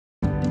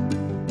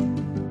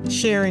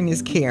Sharing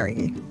is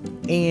caring.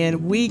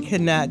 And we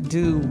could not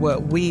do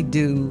what we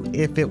do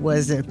if it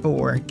wasn't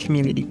for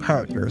community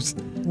partners.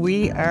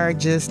 We are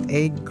just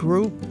a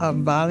group of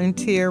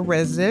volunteer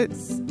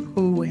residents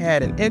who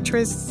had an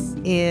interest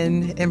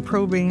in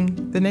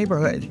improving the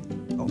neighborhood.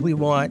 We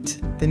want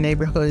the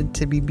neighborhood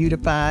to be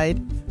beautified.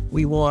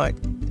 We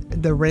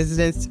want the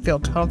residents to feel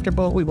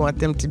comfortable. We want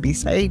them to be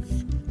safe.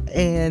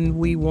 And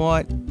we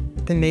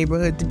want the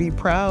neighborhood to be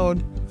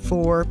proud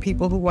for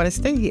people who want to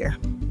stay here.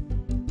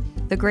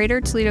 The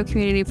Greater Toledo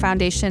Community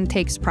Foundation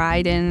takes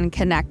pride in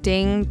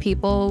connecting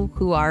people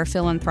who are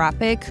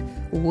philanthropic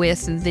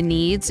with the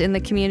needs in the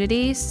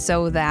community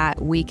so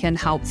that we can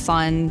help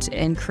fund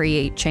and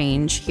create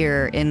change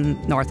here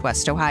in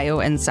Northwest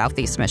Ohio and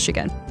Southeast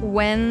Michigan.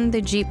 When the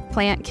Jeep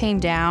plant came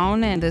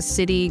down and the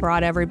city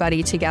brought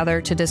everybody together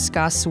to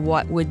discuss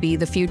what would be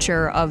the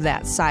future of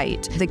that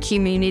site, the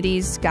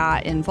communities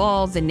got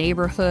involved, the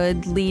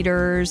neighborhood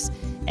leaders,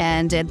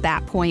 and at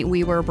that point,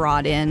 we were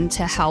brought in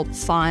to help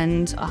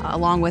fund,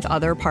 along with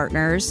other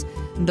partners,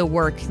 the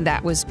work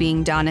that was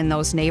being done in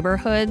those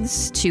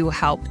neighborhoods to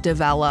help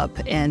develop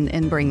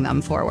and bring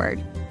them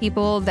forward.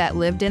 People that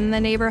lived in the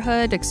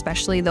neighborhood,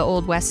 especially the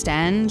Old West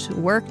End,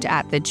 worked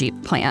at the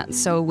Jeep plant.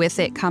 So with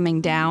it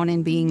coming down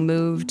and being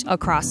moved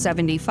across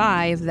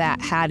 75,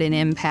 that had an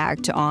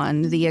impact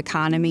on the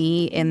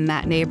economy in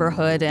that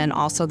neighborhood and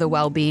also the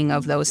well-being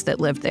of those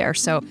that lived there.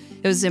 So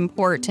it was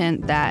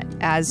important that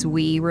as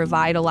we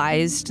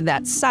revitalized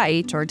that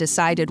site or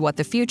decided what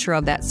the future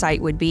of that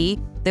site would be,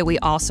 that we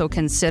also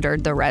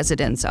considered the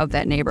residents of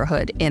that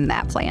neighborhood in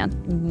that plan.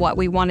 What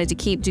we wanted to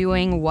keep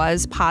doing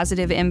was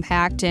positive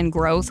impact and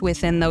growth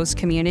within those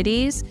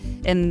communities.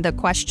 And the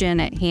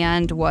question at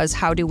hand was,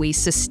 how do we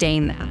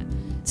sustain that?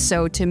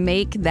 So to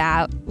make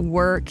that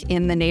work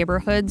in the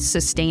neighborhood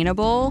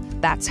sustainable,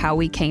 that's how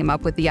we came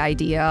up with the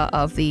idea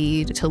of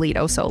the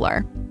Toledo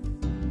Solar.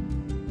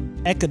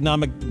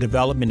 Economic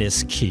development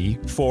is key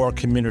for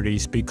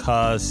communities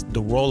because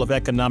the role of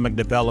economic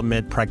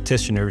development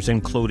practitioners,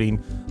 including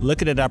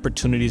looking at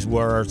opportunities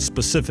where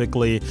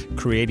specifically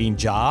creating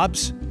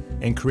jobs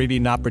and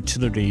creating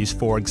opportunities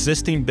for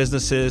existing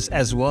businesses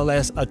as well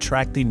as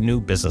attracting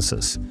new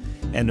businesses.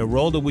 And the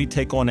role that we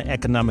take on in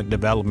economic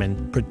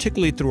development,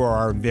 particularly through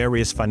our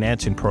various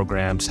financing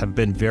programs, have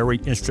been very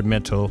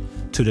instrumental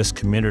to this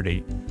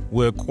community.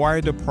 We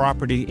acquired the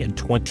property in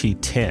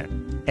 2010.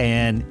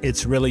 And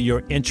it's really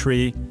your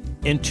entry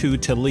into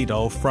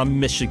Toledo from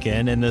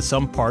Michigan and in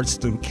some parts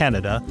through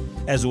Canada,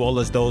 as well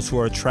as those who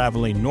are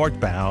traveling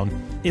northbound.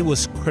 It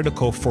was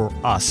critical for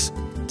us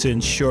to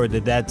ensure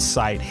that that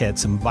site had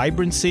some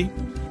vibrancy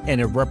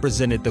and it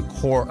represented the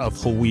core of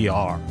who we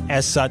are.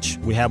 As such,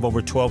 we have over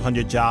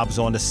 1,200 jobs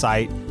on the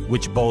site,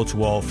 which bodes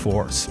well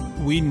for us.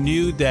 We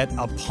knew that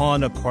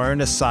upon acquiring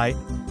the site,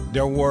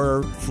 there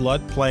were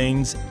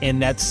floodplains in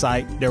that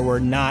site that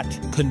were not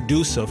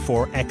conducive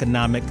for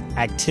economic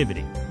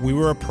activity. We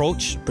were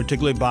approached,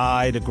 particularly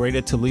by the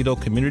Greater Toledo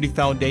Community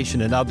Foundation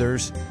and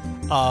others,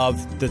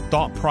 of the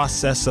thought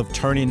process of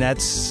turning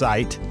that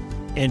site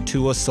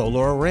into a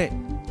solar array.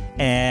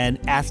 And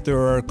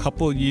after a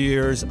couple of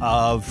years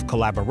of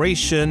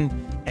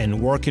collaboration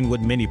and working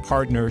with many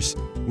partners,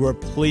 we're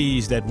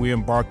pleased that we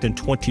embarked in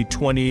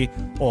 2020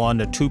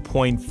 on a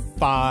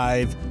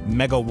 2.5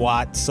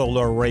 megawatt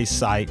solar array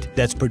site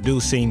that's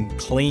producing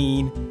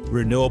clean,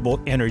 renewable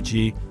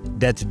energy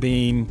that's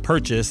being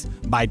purchased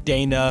by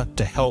Dana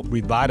to help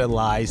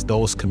revitalize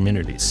those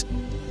communities.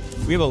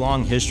 We have a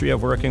long history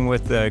of working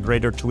with the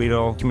Greater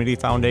Toledo Community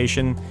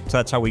Foundation, so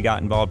that's how we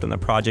got involved in the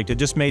project. It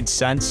just made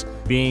sense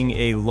being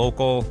a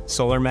local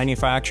solar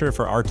manufacturer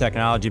for our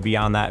technology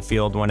beyond that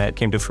field when it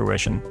came to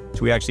fruition.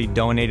 So we actually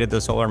donated the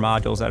solar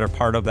modules that are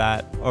part of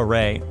that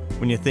array.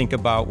 When you think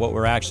about what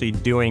we're actually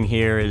doing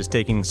here is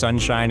taking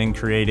sunshine and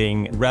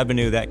creating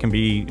revenue that can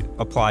be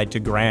applied to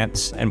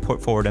grants and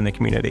put forward in the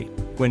community.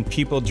 When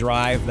people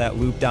drive that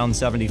loop down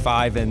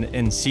 75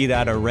 and see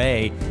that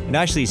array, it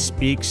actually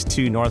speaks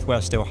to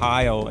Northwest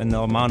Ohio and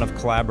the amount of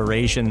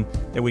collaboration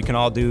that we can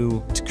all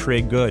do to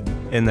create good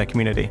in the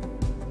community.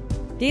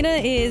 Dana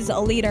is a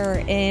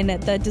leader in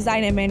the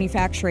design and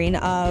manufacturing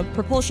of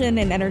propulsion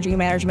and energy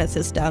management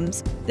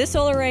systems. This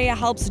solar array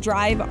helps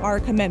drive our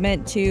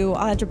commitment to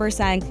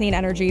 100% clean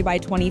energy by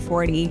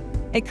 2040.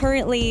 It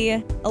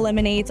currently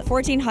eliminates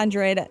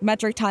 1,400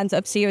 metric tons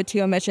of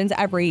CO2 emissions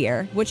every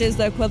year, which is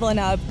the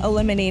equivalent of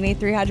eliminating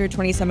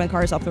 327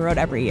 cars off the road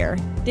every year.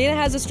 Dana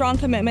has a strong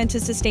commitment to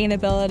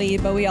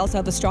sustainability, but we also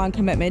have a strong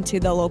commitment to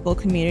the local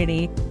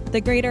community.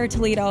 The Greater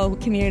Toledo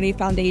Community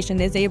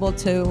Foundation is able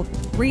to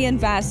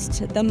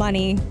reinvest the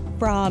money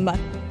from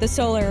the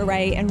solar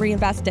array and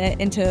reinvest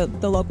it into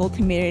the local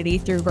community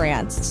through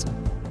grants.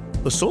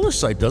 The solar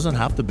site doesn't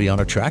have to be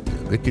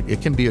unattractive.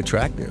 It can be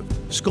attractive.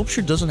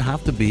 Sculpture doesn't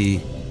have to be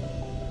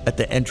at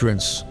the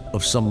entrance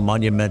of some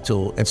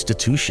monumental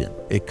institution.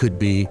 It could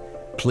be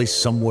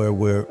placed somewhere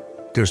where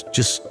there's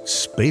just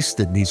space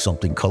that needs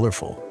something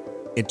colorful.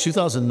 In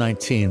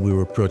 2019, we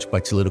were approached by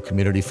Toledo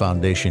Community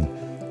Foundation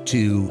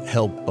to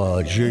help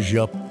zhuzh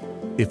up,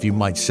 if you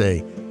might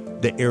say,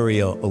 the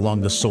area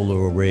along the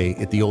solar array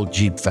at the old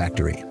Jeep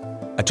factory.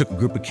 I took a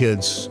group of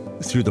kids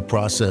through the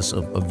process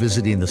of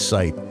visiting the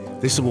site.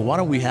 They said, well, why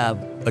don't we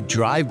have a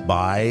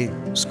drive-by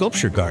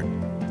sculpture garden?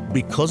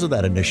 Because of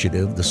that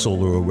initiative, the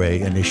Solar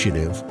Array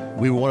Initiative,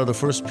 we were one of the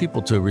first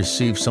people to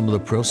receive some of the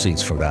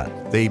proceeds for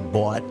that. They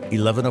bought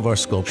 11 of our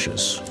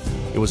sculptures.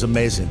 It was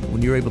amazing.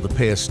 When you're able to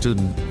pay a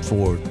student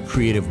for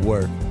creative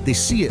work, they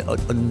see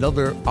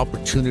another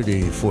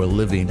opportunity for a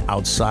living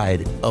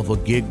outside of a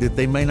gig that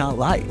they may not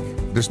like.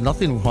 There's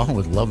nothing wrong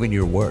with loving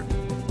your work.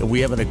 And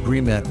we have an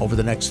agreement over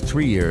the next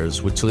 3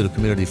 years with Toledo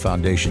Community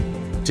Foundation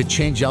to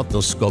change out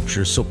those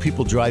sculptures so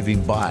people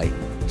driving by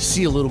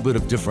see a little bit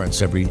of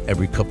difference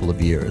every couple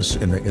of years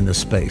in the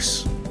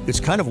space. It's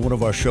kind of one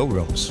of our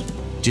showrooms.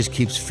 Just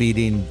keeps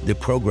feeding the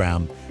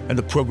program, and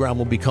the program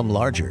will become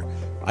larger.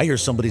 I hear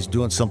somebody's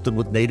doing something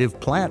with native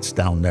plants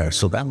down there,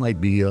 so that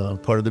might be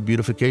part of the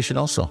beautification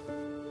also.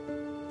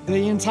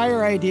 The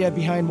entire idea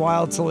behind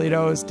Wild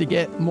Toledo is to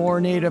get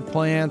more native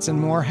plants and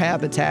more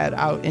habitat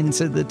out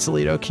into the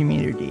Toledo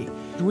community.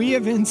 We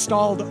have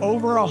installed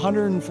over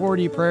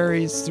 140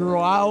 prairies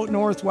throughout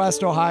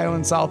Northwest Ohio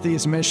and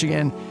Southeast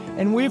Michigan,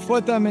 and we've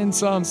put them in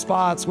some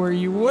spots where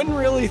you wouldn't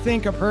really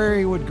think a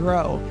prairie would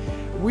grow.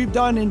 We've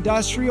done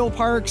industrial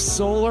parks,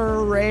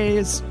 solar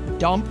arrays,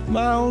 dump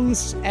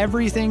mounds,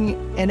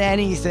 everything and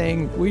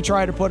anything. We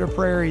try to put a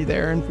prairie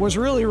there. And what's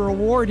really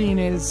rewarding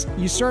is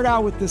you start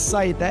out with this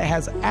site that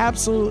has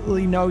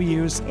absolutely no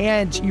use,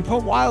 and you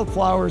put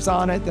wildflowers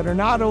on it that are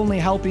not only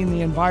helping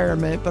the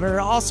environment, but it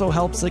also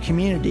helps the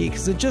community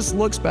because it just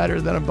looks better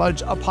than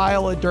a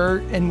pile of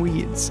dirt and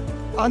weeds.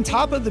 On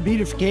top of the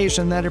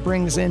beautification that it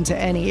brings into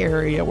any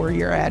area where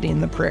you're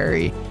adding the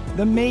prairie,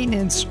 the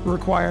maintenance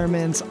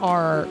requirements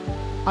are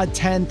a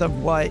tenth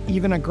of what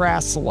even a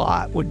grass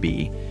lot would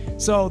be.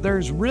 So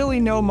there's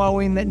really no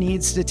mowing that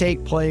needs to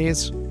take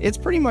place. It's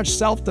pretty much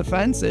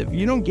self-defensive.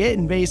 You don't get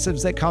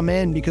invasives that come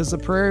in because the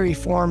prairie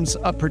forms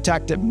a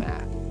protective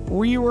mat.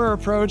 We were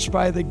approached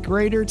by the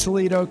Greater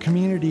Toledo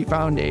Community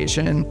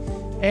Foundation,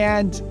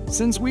 and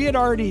since we had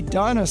already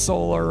done a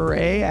solar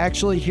array,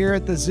 actually here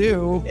at the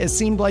zoo, it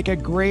seemed like a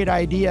great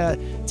idea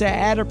to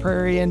add a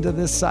prairie into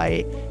this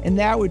site, and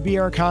that would be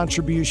our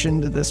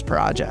contribution to this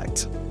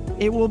project.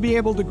 It will be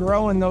able to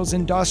grow in those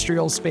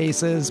industrial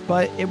spaces,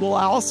 but it will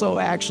also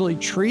actually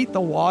treat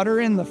the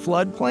water in the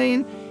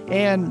floodplain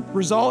and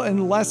result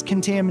in less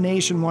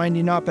contamination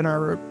winding up in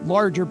our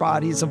larger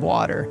bodies of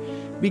water,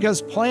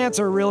 because plants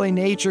are really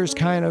nature's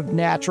kind of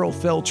natural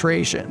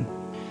filtration.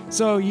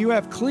 So you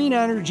have clean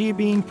energy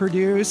being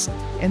produced,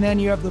 and then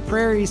you have the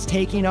prairies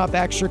taking up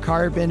extra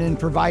carbon and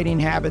providing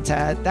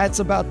habitat. That's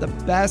about the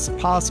best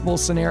possible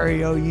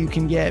scenario you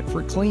can get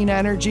for clean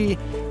energy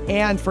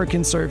and for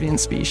conserving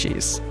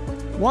species.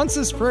 Once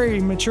this prairie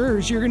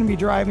matures, you're going to be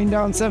driving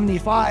down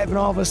 75, and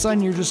all of a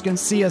sudden you're just going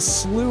to see a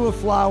slew of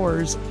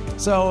flowers.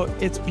 So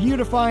it's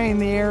beautifying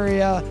the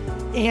area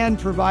and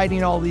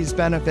providing all these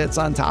benefits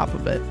on top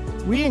of it.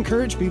 We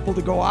encourage people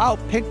to go out,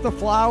 pick the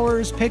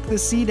flowers, pick the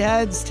seed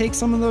heads, take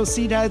some of those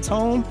seed heads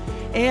home,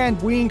 and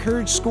we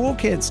encourage school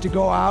kids to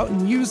go out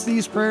and use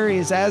these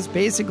prairies as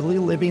basically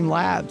living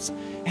labs.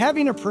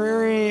 Having a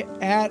prairie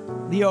at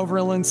the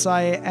Overland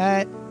site,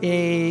 at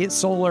a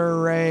solar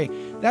array,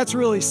 that's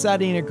really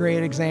setting a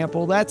great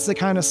example. That's the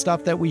kind of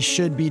stuff that we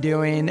should be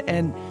doing.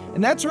 And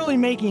that's really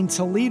making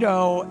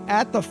Toledo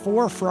at the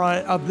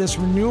forefront of this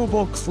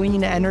renewable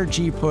clean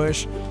energy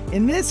push.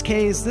 In this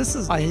case, this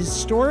is a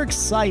historic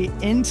site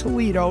in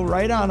Toledo,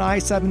 right on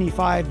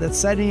I-75, that's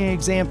setting an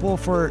example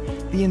for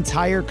the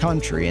entire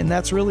country. And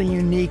that's really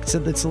unique to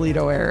the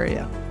Toledo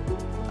area.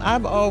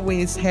 I've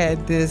always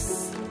had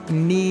this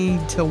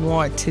need to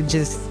want to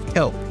just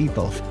help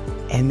people.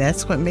 And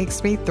that's what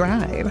makes me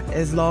thrive.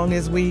 As long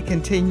as we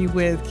continue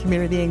with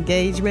community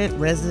engagement,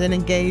 resident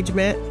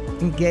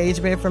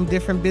engagement from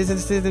different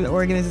businesses and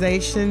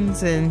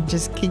organizations, and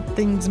just keep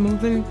things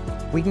moving,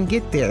 we can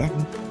get there.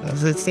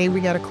 As I say,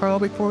 we got to crawl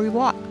before we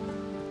walk.